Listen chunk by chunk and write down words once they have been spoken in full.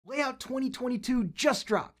LayOut 2022 just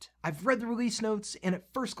dropped. I've read the release notes, and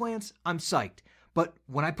at first glance, I'm psyched. But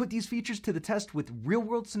when I put these features to the test with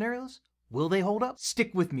real-world scenarios, will they hold up?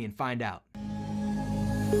 Stick with me and find out.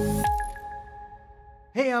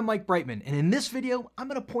 Hey, I'm Mike Brightman, and in this video, I'm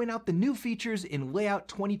going to point out the new features in LayOut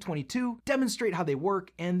 2022, demonstrate how they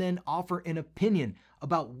work, and then offer an opinion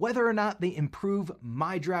about whether or not they improve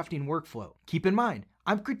my drafting workflow. Keep in mind,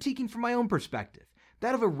 I'm critiquing from my own perspective,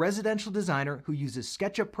 that of a residential designer who uses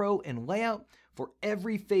SketchUp Pro and LayOut for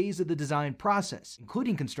every phase of the design process,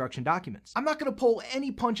 including construction documents. I'm not going to pull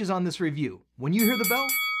any punches on this review. When you hear the bell,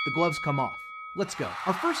 the gloves come off. Let's go.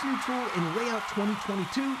 Our first new tool in LayOut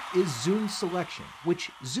 2022 is Zoom Selection, which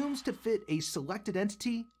zooms to fit a selected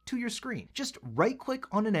entity to your screen. Just right-click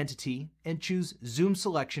on an entity and choose Zoom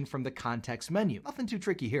Selection from the context menu. Nothing too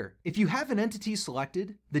tricky here. If you have an entity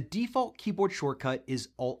selected, the default keyboard shortcut is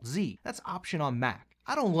Alt-Z. That's Option on Mac.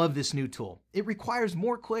 I don't love this new tool. It requires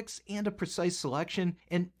more clicks and a precise selection,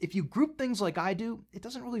 and if you group things like I do, it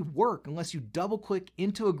doesn't really work unless you double-click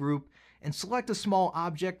into a group and select a small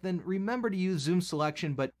object, then remember to use Zoom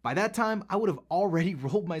Selection, but by that time, I would have already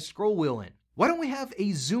rolled my scroll wheel in. Why don't we have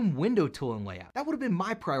a Zoom Window tool in LayOut? That would have been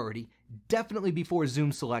my priority, definitely before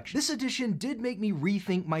Zoom Selection. This addition did make me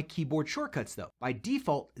rethink my keyboard shortcuts though. By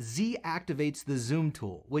default, Z activates the Zoom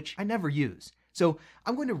tool, which I never use. So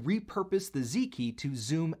I'm going to repurpose the Z key to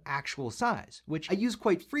zoom actual size, which I use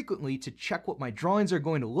quite frequently to check what my drawings are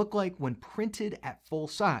going to look like when printed at full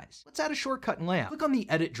size. Let's add a shortcut in LayOut. Click on the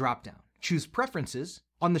Edit dropdown. Choose Preferences.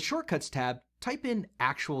 On the Shortcuts tab, type in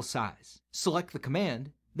actual size. Select the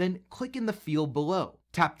command, then click in the field below.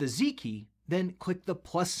 Tap the Z key, then click the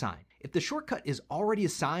plus sign. If the shortcut is already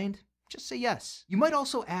assigned, just say yes. You might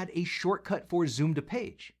also add a shortcut for zoom to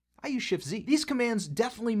page. I use Shift-Z. These commands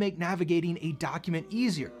definitely make navigating a document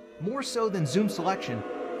easier, more so than Zoom Selection.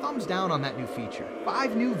 Thumbs down on that new feature.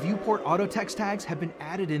 5 new viewport autotext tags have been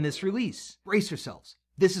added in this release. Brace yourselves.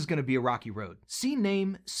 This is going to be a rocky road. Scene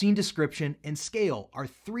name, scene description, and scale are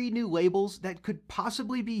 3 new labels that could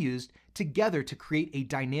possibly be used together to create a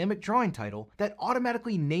dynamic drawing title that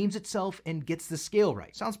automatically names itself and gets the scale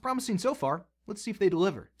right. Sounds promising so far. Let's see if they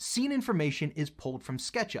deliver. Scene information is pulled from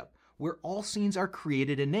SketchUp, where all scenes are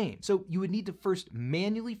created and named. So you would need to first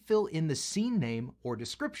manually fill in the scene name or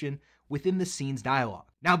description within the scene's dialog.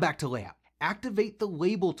 Now back to LayOut. Activate the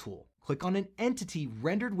label tool. Click on an entity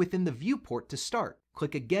rendered within the viewport to start.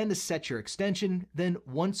 Click again to set your extension, then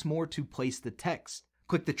once more to place the text.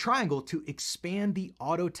 Click the triangle to expand the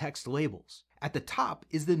auto text labels. At the top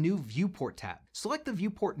is the new Viewport tab. Select the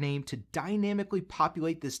viewport name to dynamically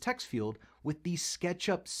populate this text field with the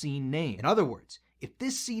SketchUp scene name. In other words, if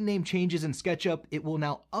this scene name changes in SketchUp, it will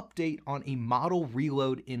now update on a model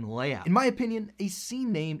reload in LayOut. In my opinion, a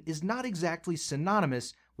scene name is not exactly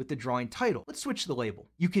synonymous with the drawing title. Let's switch the label.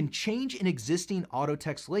 You can change an existing auto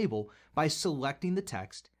text label by selecting the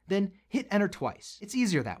text, then hit enter twice. It's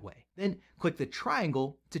easier that way. Then click the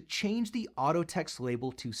triangle to change the auto text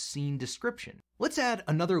label to scene description. Let's add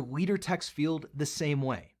another leader text field the same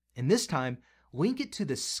way, and this time link it to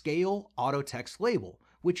the scale auto text label,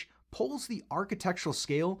 which pulls the architectural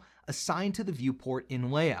scale assigned to the viewport in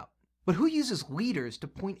LayOut. But who uses leaders to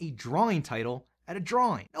point a drawing title at a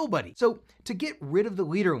drawing? Nobody. So to get rid of the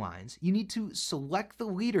leader lines, you need to select the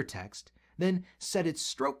leader text, then set its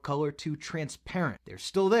stroke color to transparent. They're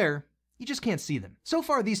still there, you just can't see them. So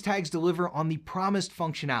far, these tags deliver on the promised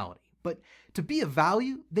functionality, but to be of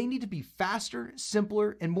value, they need to be faster,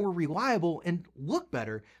 simpler, and more reliable and look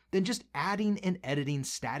better than just adding and editing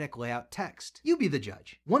static layout text. You be the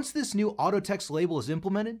judge. Once this new auto text label is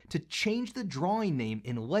implemented, to change the drawing name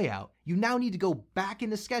in LayOut, you now need to go back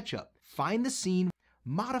into SketchUp, find the scene,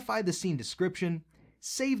 modify the scene description,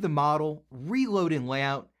 save the model, reload in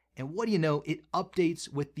LayOut, and what do you know, it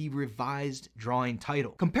updates with the revised drawing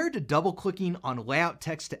title. Compared to double-clicking on layout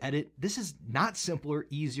text to edit, this is not simpler,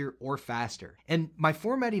 easier, or faster. And my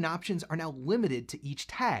formatting options are now limited to each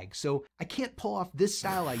tag, so I can't pull off this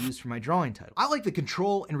style I use for my drawing title. I like the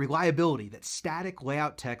control and reliability that static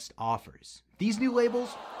layout text offers. These new labels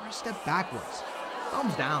are a step backwards.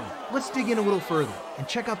 Thumbs down. Let's dig in a little further and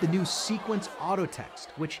check out the new sequence auto text,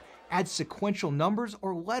 which adds sequential numbers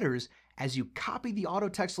or letters as you copy the auto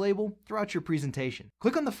text label throughout your presentation.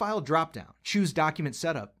 Click on the File dropdown, choose Document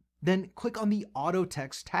Setup, then click on the Auto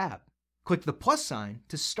Text tab. Click the plus sign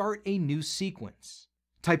to start a new sequence.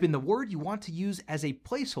 Type in the word you want to use as a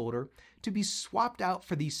placeholder to be swapped out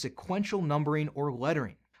for the sequential numbering or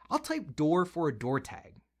lettering. I'll type door for a door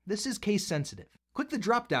tag. This is case sensitive. Click the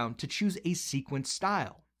dropdown to choose a sequence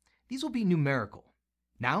style. These will be numerical.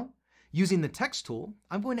 Now, using the text tool,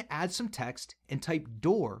 I'm going to add some text and type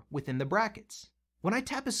door within the brackets. When I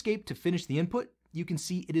tap Escape to finish the input, you can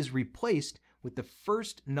see it is replaced with the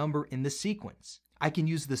first number in the sequence. I can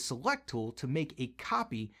use the Select tool to make a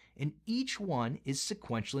copy, and each one is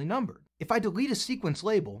sequentially numbered. If I delete a sequence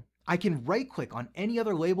label, I can right-click on any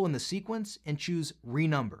other label in the sequence and choose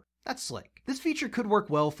Renumber. That's slick. This feature could work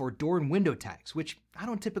well for door and window tags, which I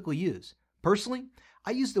don't typically use. Personally,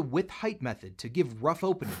 I use the width-height method to give rough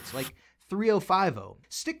openings like 3050.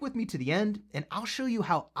 Stick with me to the end, and I'll show you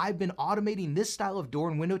how I've been automating this style of door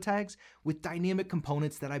and window tags with dynamic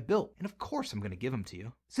components that I built. And of course, I'm going to give them to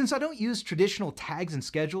you. Since I don't use traditional tags and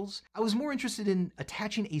schedules, I was more interested in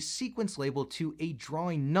attaching a sequence label to a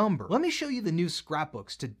drawing number. Let me show you the new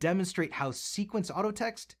Scrapbooks to demonstrate how sequence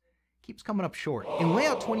autotext keeps coming up short. In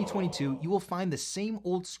Layout 2022, you will find the same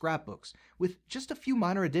old Scrapbooks with just a few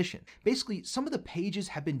minor additions. Basically, some of the pages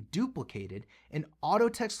have been duplicated and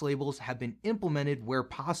autotext labels have been implemented where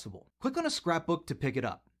possible. Click on a scrapbook to pick it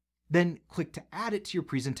up. Then click to add it to your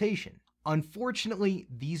presentation. Unfortunately,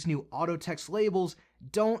 these new autotext labels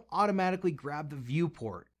don't automatically grab the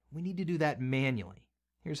viewport. We need to do that manually.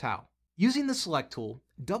 Here's how. Using the Select tool,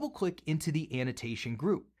 double-click into the annotation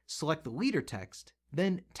group. Select the leader text,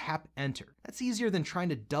 then tap Enter. That's easier than trying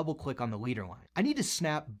to double-click on the leader line. I need to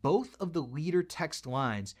snap both of the leader text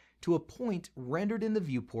lines to a point rendered in the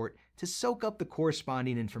viewport to soak up the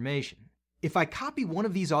corresponding information. If I copy one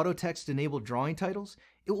of these autotext-enabled drawing titles,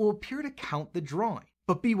 it will appear to count the drawing.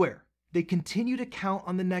 But beware, they continue to count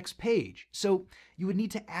on the next page, so you would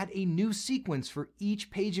need to add a new sequence for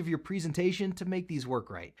each page of your presentation to make these work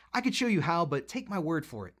right. I could show you how, but take my word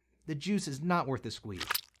for it. The juice is not worth the squeeze.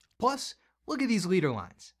 Plus, look at these leader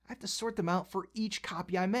lines. I have to sort them out for each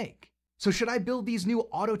copy I make. So should I build these new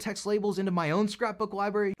autotext labels into my own scrapbook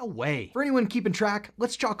library? No way. For anyone keeping track,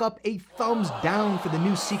 let's chalk up a thumbs down for the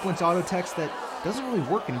new sequence autotext that doesn't really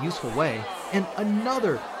work in a useful way, and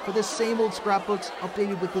another for the same old scrapbooks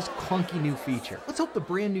updated with this clunky new feature. Let's hope the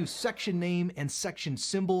brand new section name and section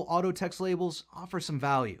symbol autotext labels offer some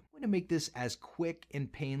value. I'm going to make this as quick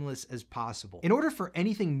and painless as possible. In order for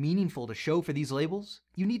anything meaningful to show for these labels,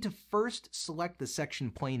 you need to first select the section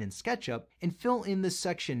plane in SketchUp and fill in the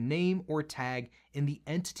section name or tag in the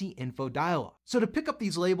entity info dialog. So to pick up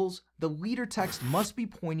these labels, the leader text must be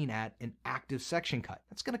pointing at an active section cut.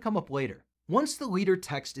 That's going to come up later. Once the leader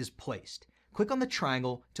text is placed, click on the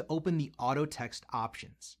triangle to open the auto text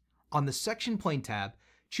options. On the section plane tab,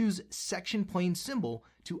 choose section plane symbol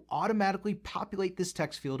to automatically populate this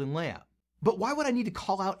text field in layout. But why would I need to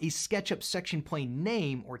call out a SketchUp section plane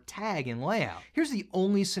name or tag in layout? Here's the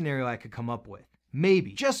only scenario I could come up with.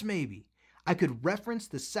 Maybe, just maybe, I could reference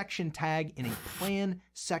the section tag in a plan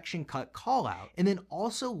section cut callout and then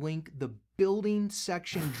also link the building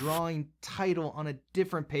section drawing title on a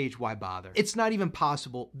different page. Why bother? It's not even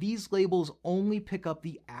possible. These labels only pick up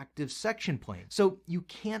the active section plane. So you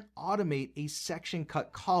can't automate a section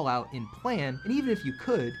cut callout in plan, and even if you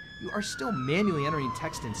could, you are still manually entering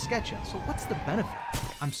text in SketchUp. So what's the benefit?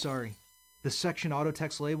 I'm sorry. The section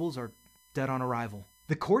autotext labels are dead on arrival.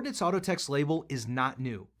 The coordinates autotext label is not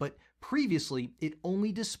new, but previously, it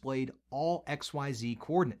only displayed all XYZ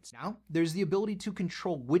coordinates. Now, there's the ability to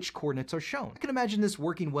control which coordinates are shown. I can imagine this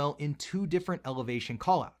working well in two different elevation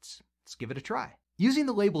callouts. Let's give it a try. Using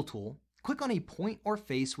the label tool, click on a point or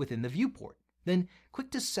face within the viewport. Then click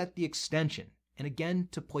to set the extension, and again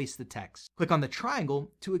to place the text. Click on the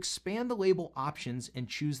triangle to expand the label options and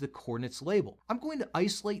choose the coordinates label. I'm going to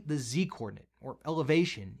isolate the Z coordinate, or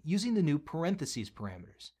elevation, using the new parentheses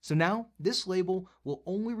parameters. So now, this label will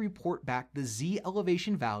only report back the Z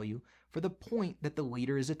elevation value for the point that the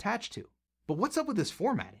leader is attached to. But what's up with this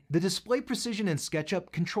formatting? The display precision in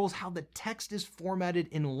SketchUp controls how the text is formatted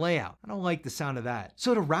in layout. I don't like the sound of that.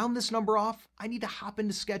 So to round this number off, I need to hop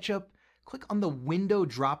into SketchUp, click on the window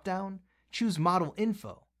dropdown, choose Model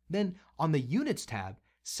Info. Then on the Units tab,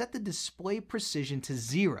 set the display precision to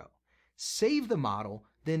 0. Save the model,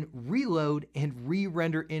 then reload and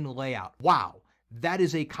re-render in layout. Wow, that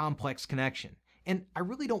is a complex connection. And I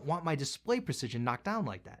really don't want my display precision knocked down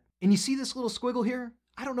like that. And you see this little squiggle here?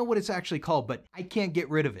 I don't know what it's actually called, but I can't get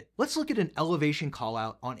rid of it. Let's look at an elevation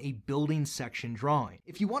callout on a building section drawing.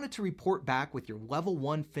 If you wanted to report back with your level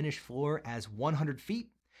 1 finished floor as 100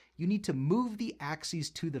 feet, you need to move the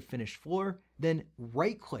axes to the finished floor, then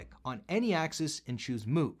right-click on any axis and choose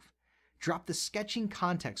Move. Drop the sketching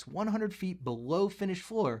context 100 feet below finished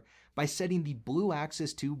floor by setting the blue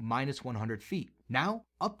axis to -100 feet. Now,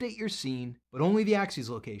 update your scene, but only the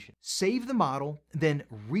axes location. Save the model, then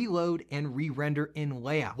reload and re-render in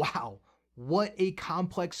layout. Wow, what a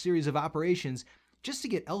complex series of operations just to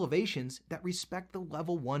get elevations that respect the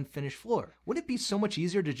level 1 finished floor. Wouldn't it be so much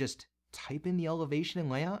easier to just type in the elevation in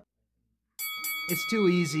layout? It's too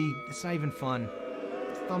easy, it's not even fun.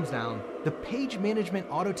 Thumbs down. The page management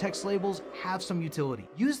auto text labels have some utility.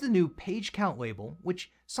 Use the new page count label,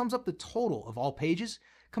 which sums up the total of all pages,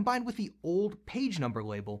 combined with the old page number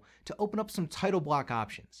label to open up some title block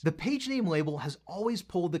options. The page name label has always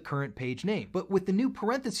pulled the current page name, but with the new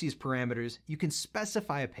parentheses parameters, you can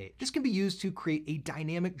specify a page. This can be used to create a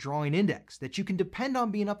dynamic drawing index that you can depend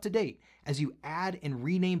on being up to date as you add and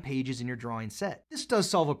rename pages in your drawing set. This does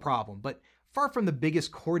solve a problem, but far from the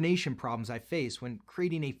biggest coordination problems I face when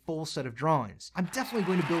creating a full set of drawings. I'm definitely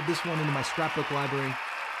going to build this one into my scrapbook library.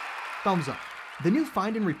 Thumbs up. The new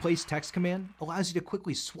find and replace text command allows you to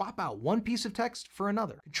quickly swap out one piece of text for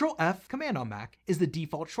another. Control F, command on Mac, is the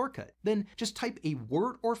default shortcut. Then just type a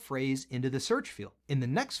word or phrase into the search field. In the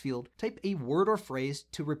next field, type a word or phrase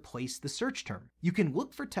to replace the search term. You can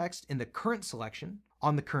look for text in the current selection,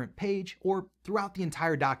 on the current page, or throughout the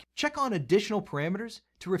entire document. Check on additional parameters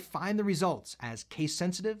to refine the results as case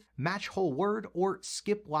sensitive, match whole word, or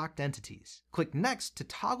skip locked entities. Click next to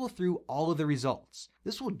toggle through all of the results.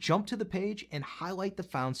 This will jump to the page and highlight the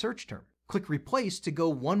found search term. Click replace to go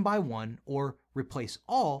one by one, or replace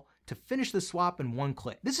all to finish the swap in one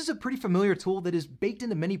click. This is a pretty familiar tool that is baked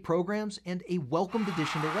into many programs and a welcomed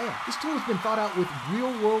addition to LayOut. This tool has been thought out with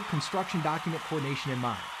real-world construction document coordination in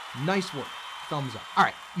mind. Nice work. Thumbs up. All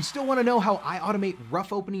right, you still want to know how I automate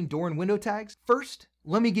rough opening door and window tags? First,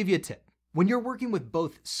 let me give you a tip. When you're working with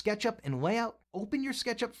both SketchUp and LayOut, open your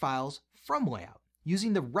SketchUp files from LayOut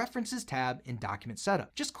using the References tab in Document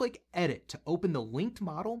Setup. Just click Edit to open the linked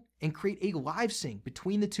model and create a live sync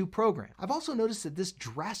between the two programs. I've also noticed that this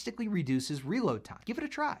drastically reduces reload time. Give it a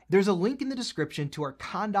try. There's a link in the description to our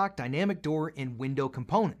ConDoc dynamic door and window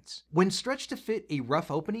components. When stretched to fit a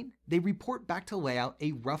rough opening, they report back to LayOut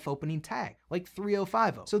a rough opening tag, like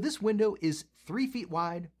 3050. So this window is 3 feet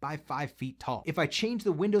wide by 5 feet tall. If I change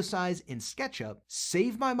the window size in SketchUp,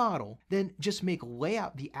 save my model, then just make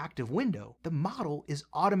LayOut the active window, the model is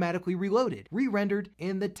automatically reloaded, re-rendered,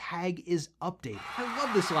 and the tag is updated. I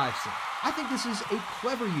love this live sync. I think this is a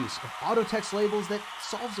clever use of auto text labels that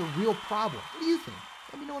solves a real problem. What do you think?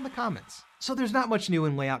 Let me know in the comments. So there's not much new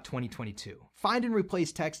in LayOut 2022. Find and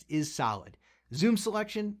replace text is solid. Zoom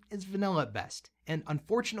selection is vanilla at best. And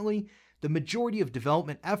unfortunately, the majority of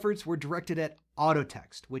development efforts were directed at auto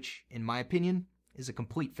text, which, in my opinion, is a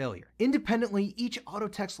complete failure. Independently, each auto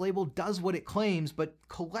text label does what it claims, but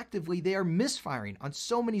collectively they are misfiring on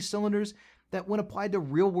so many cylinders that when applied to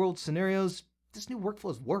real-world scenarios, this new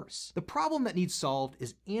workflow is worse. The problem that needs solved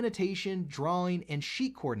is annotation, drawing, and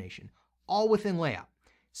sheet coordination, all within LayOut.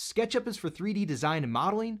 SketchUp is for 3D design and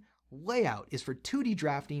modeling. LayOut is for 2D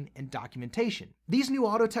drafting and documentation. These new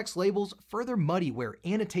auto text labels further muddy where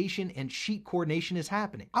annotation and sheet coordination is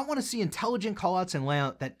happening. I want to see intelligent callouts in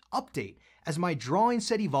LayOut that update as my drawing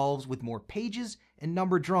set evolves with more pages and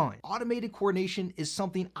numbered drawing. Automated coordination is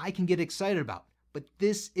something I can get excited about, but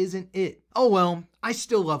this isn't it. Oh well, I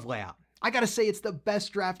still love LayOut. I gotta say it's the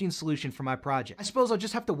best drafting solution for my project. I suppose I'll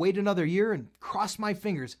just have to wait another year and cross my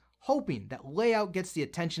fingers, hoping that LayOut gets the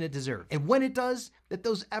attention it deserves. And when it does, that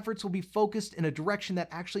those efforts will be focused in a direction that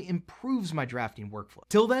actually improves my drafting workflow.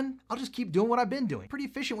 Till then, I'll just keep doing what I've been doing. Pretty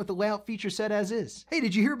efficient with the LayOut feature set as is. Hey,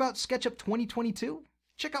 did you hear about SketchUp 2022?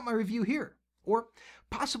 Check out my review here. Or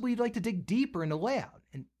possibly you'd like to dig deeper into LayOut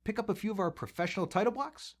and pick up a few of our professional title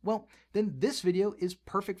blocks? Well, then this video is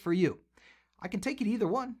perfect for you. I can take you to either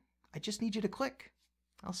one. I just need you to click.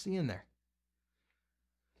 I'll see you in there.